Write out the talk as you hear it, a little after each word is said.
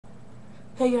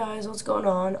Hey guys, what's going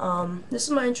on? This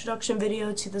is my introduction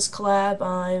video to this collab.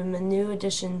 I'm a new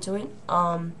addition to it.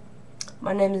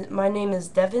 My name is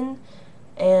Devin,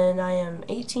 and I am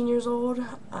 18 years old.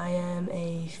 I am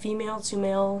a female to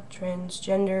male,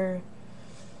 transgender,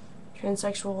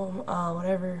 transsexual,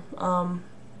 whatever.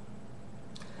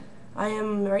 I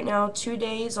am right now 2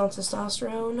 days on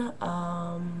testosterone.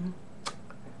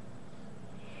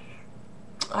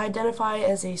 I identify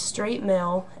as a straight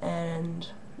male, and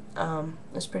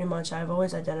that's pretty much, I've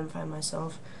always identified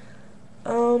myself.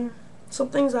 Some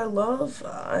things I love,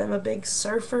 I'm a big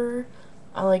surfer,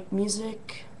 I like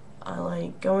music, I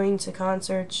like going to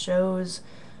concerts, shows,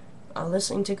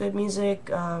 listening to good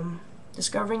music,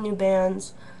 discovering new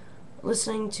bands,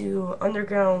 listening to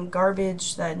underground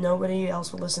garbage that nobody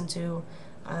else would listen to.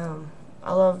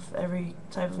 I love every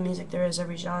type of music there is,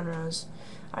 every genres.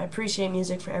 I appreciate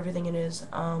music for everything it is.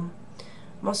 I'm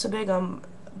also big on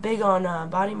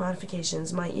body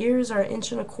modifications. My ears are 1.25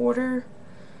 inches,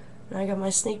 and I got my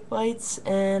snake bites,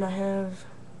 and I have,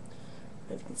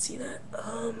 if you can see that,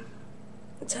 a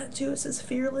tattoo. It says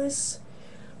fearless.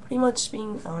 Pretty much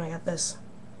being, oh, and I got this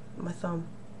on my thumb.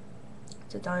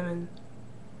 It's a diamond.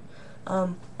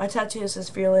 My tattoo says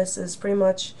fearless is pretty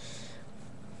much,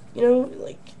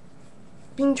 like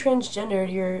being transgendered.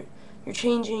 You're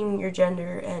changing your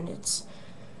gender, and it's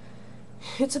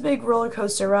a big roller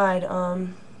coaster ride.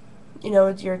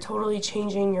 You're totally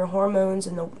changing your hormones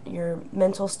and your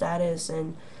mental status,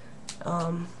 and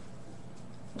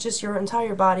just your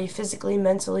entire body, physically,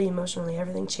 mentally, emotionally,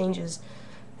 everything changes.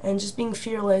 And just being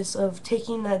fearless of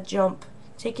taking that jump,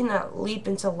 taking that leap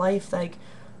into life. Like,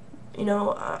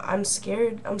 I'm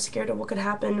scared. I'm scared of what could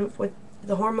happen with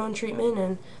the hormone treatment,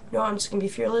 and I'm just gonna be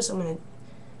fearless. I'm gonna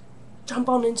jump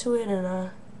on into it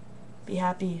and be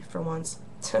happy for once.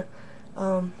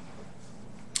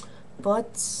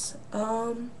 But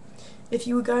if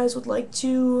you guys would like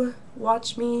to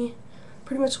watch me,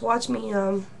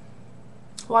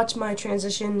 watch my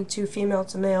transition to female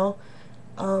to male,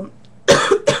 you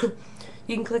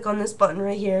can click on this button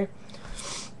right here,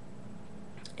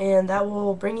 and that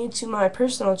will bring you to my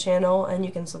personal channel, and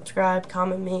you can subscribe,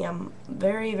 comment me. I'm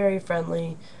very, very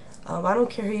friendly. I don't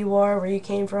care who you are, where you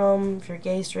came from, if you're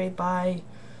gay, straight, bi,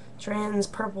 trans,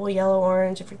 purple, yellow,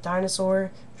 orange, if you're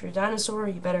dinosaur. If you're a dinosaur,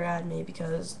 you better add me,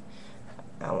 because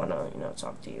I want to,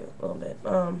 talk to you a little bit.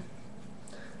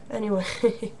 Anyway,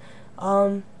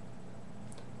 so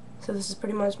this is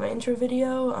pretty much my intro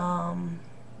video. I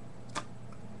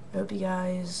hope you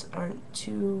guys aren't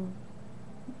too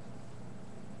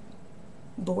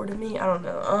bored of me. I don't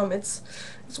know. It's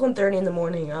 1:30 in the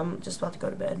morning. I'm just about to go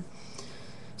to bed.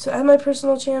 So at my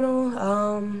personal channel,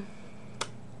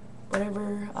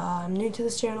 whatever, I'm new to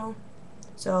this channel,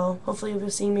 so hopefully you'll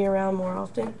see me around more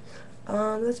often.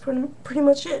 That's pretty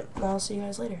much it. I'll see you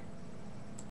guys later.